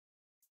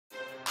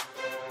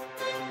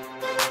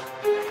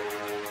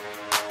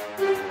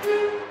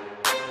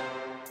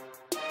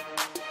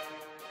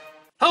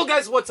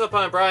guys, what's up?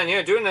 I'm Brian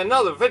here doing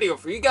another video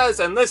for you guys,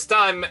 and this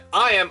time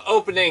I am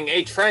opening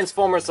a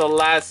Transformers The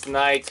Last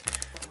Night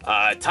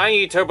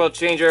Tiny Turbo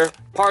Changer,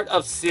 part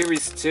of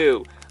Series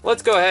 2.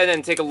 Let's go ahead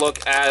and take a look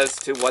as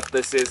to what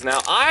this is. Now,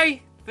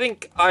 I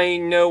think I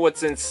know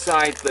what's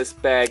inside this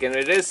bag, and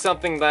it is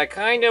something that I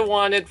kind of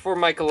wanted for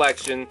my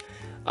collection.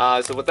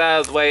 So with that out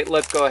of the way,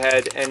 let's go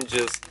ahead and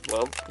just,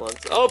 well,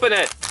 let's open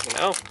it, you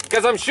know?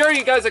 Because I'm sure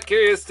you guys are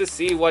curious to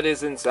see what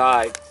is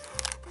inside.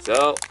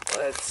 So,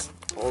 let's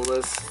pull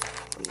this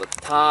from the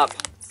top,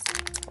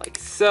 like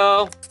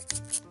so.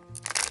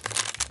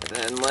 And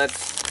then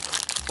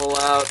let's pull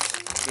out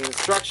the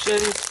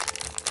instructions.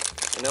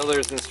 I know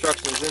there's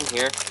instructions in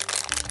here.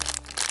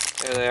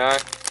 There they are.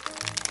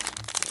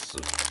 Let's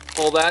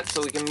pull that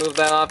so we can move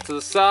that off to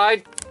the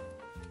side.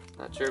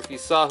 Not sure if you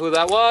saw who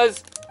that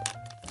was.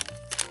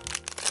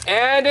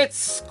 And it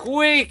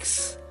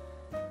squeaks!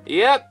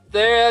 Yep,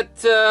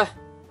 that's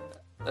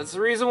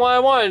the reason why I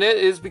wanted it,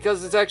 is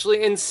because it's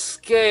actually in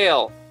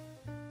scale.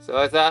 So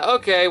I thought,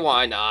 okay,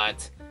 why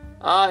not?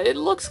 It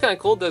looks kind of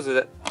cool. Does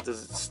it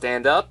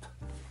stand up?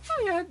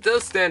 Oh yeah, it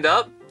does stand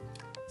up.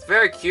 It's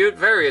very cute,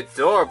 very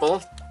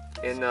adorable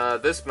in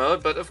this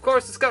mode, but of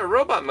course it's got a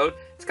robot mode.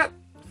 It's got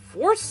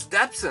 4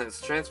 steps in its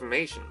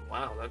transformation.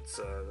 Wow,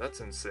 that's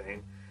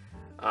insane.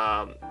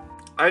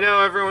 I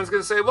know everyone's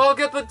gonna say, well,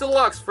 get the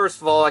deluxe.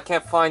 First of all, I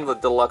can't find the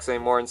deluxe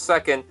anymore, and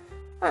second,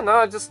 I don't know,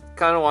 I just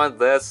kind of wanted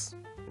this.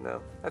 You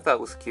know, I thought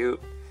it was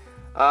cute.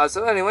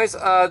 So anyways,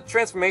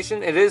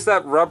 transformation, it is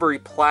that rubbery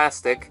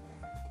plastic.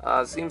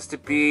 Seems to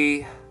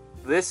be,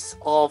 this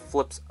all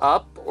flips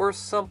up or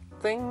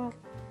something?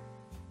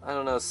 I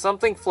don't know,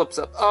 something flips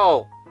up.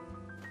 Oh,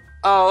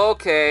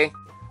 okay.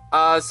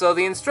 So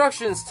the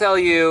instructions tell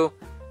you,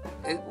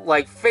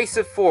 like, face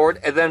it forward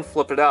and then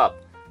flip it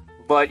up.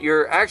 But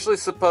you're actually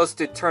supposed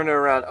to turn it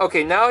around.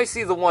 Okay, now I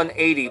see the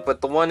 180,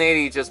 but the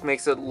 180 just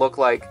makes it look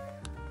like,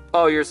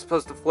 oh, you're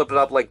supposed to flip it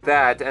up like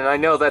that. And I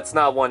know that's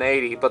not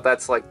 180, but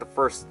that's like the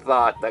first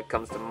thought that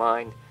comes to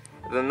mind.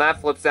 And then that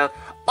flips down.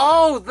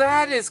 Oh,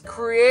 that is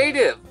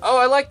creative. Oh,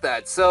 I like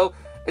that. So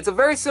it's a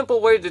very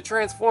simple way to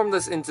transform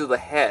this into the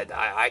head.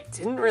 I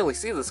didn't really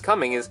see this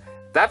coming. Is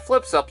that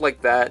flips up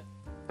like that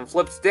and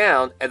flips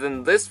down, and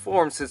then this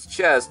forms his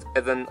chest,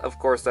 and then of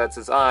course that's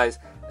his eyes,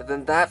 and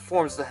then that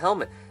forms the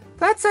helmet.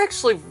 That's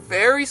actually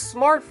very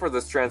smart for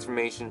this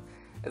transformation.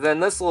 And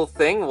then this little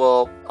thing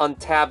will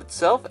untab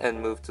itself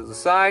and move to the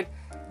side.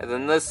 And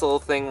then this little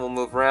thing will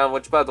move around,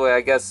 which, by the way,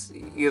 I guess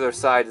either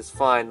side is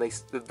fine.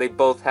 They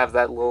both have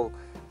that little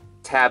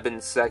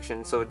tab-in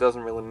section, so it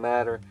doesn't really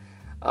matter.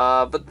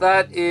 But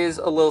that is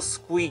a little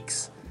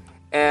squeaks.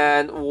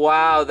 And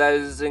wow, that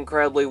is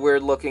incredibly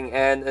weird looking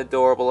and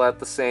adorable at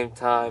the same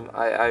time.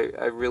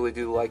 I really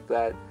do like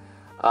that.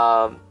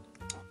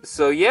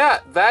 So yeah,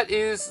 that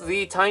is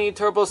the Tiny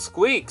Turbo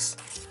Squeaks.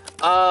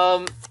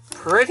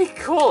 Pretty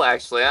cool,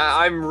 actually.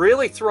 I'm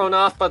really thrown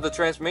off by the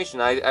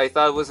transformation. I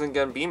thought it wasn't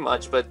going to be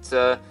much, but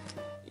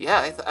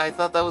yeah, I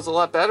thought that was a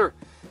lot better.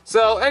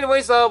 So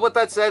anyways, with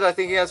that said, I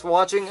thank you guys for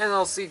watching, and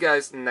I'll see you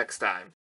guys next time.